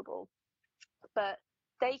was capable. But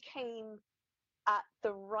they came at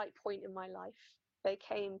the right point in my life. They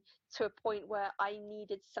came to a point where I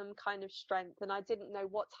needed some kind of strength, and I didn't know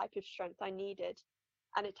what type of strength I needed.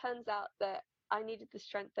 And it turns out that I needed the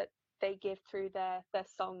strength that they give through their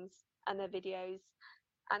songs and their videos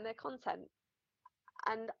and their content.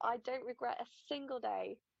 And I don't regret a single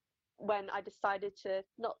day when I decided to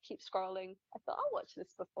not keep scrolling. I thought, I'll watch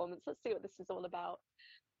this performance. Let's see what this is all about.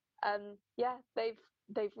 Yeah,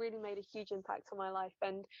 they've really made a huge impact on my life.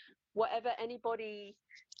 And whatever anybody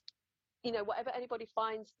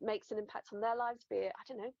finds makes an impact on their lives, be it, I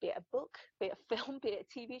don't know, be it a book, be it a film, be it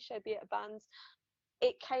a TV show, be it a band,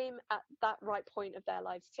 it came at that right point of their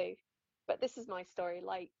lives too. But this is my story.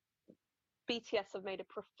 Like, BTS have made a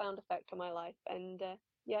profound effect on my life, and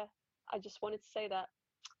yeah, I just wanted to say that.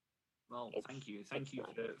 Well, thank you It's nice.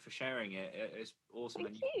 for sharing it. It's awesome.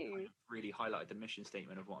 Thank And you. kind of really highlighted the mission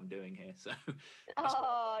statement of what I'm doing here. So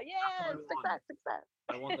Oh yeah, success.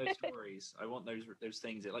 I want those stories. I want those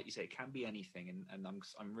things that, like you say, it can be anything. And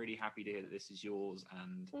I'm really happy to hear that this is yours.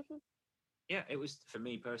 And yeah, it was, for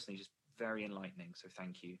me personally, just very enlightening. So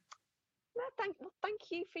thank you. No, thank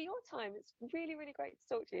you for your time. It's really, really great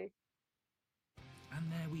to talk to you.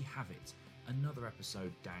 And there we have it, another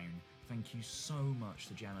episode down. Thank you so much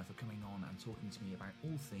to Gemma for coming on and talking to me about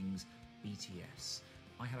all things BTS.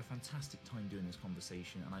 I had a fantastic time doing this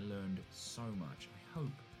conversation and I learned so much. I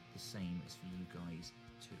hope the same is for you guys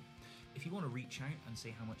too. If you want to reach out and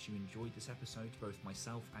say how much you enjoyed this episode to both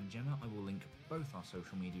myself and Gemma, I will link both our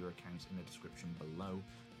social media accounts in the description below.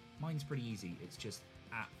 Mine's pretty easy, it's just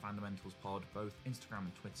at FandaMentalsPod, both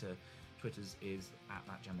Instagram and Twitter. Twitter's is at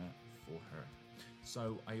 @thatgemma for her.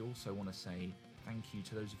 So I also want to say thank you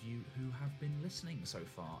to those of you who have been listening so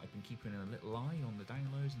far. I've been keeping a little eye on the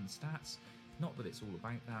downloads and the stats. Not that it's all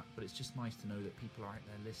about that, but it's just nice to know that people are out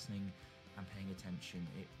there listening and paying attention.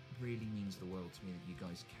 It really means the world to me that you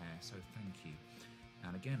guys care, so thank you.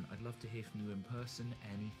 And again, I'd love to hear from you in person.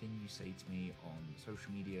 Anything you say to me on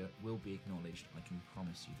social media will be acknowledged, I can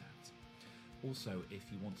promise you that. Also, if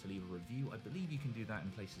you want to leave a review, I believe you can do that in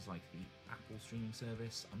places like the Apple streaming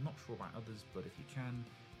service. I'm not sure about others, but if you can,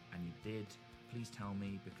 and you did, please tell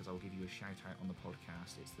me, because I'll give you a shout out on the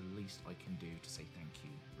podcast. It's the least I can do to say thank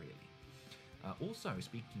you, really. Also,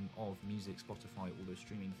 speaking of music, Spotify, all those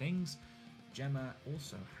streaming things, Gemma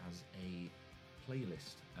also has a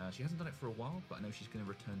playlist. She hasn't done it for a while, but I know she's going to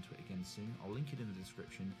return to it again soon. I'll link it in the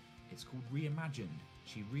description. It's called Reimagined.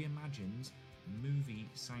 She reimagines movie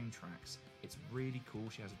soundtracks. It's really cool.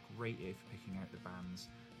 She has a great ear for picking out the bands,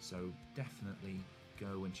 so definitely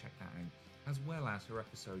go and check that out, as well as her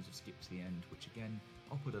episodes of Skip to the End, which again,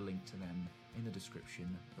 I'll put a link to them in the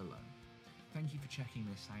description below. Thank you for checking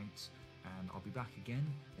this out, and I'll be back again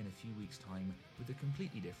in a few weeks' time with a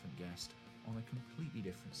completely different guest on a completely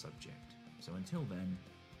different subject. So until then,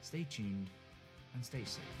 stay tuned and stay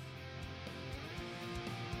safe.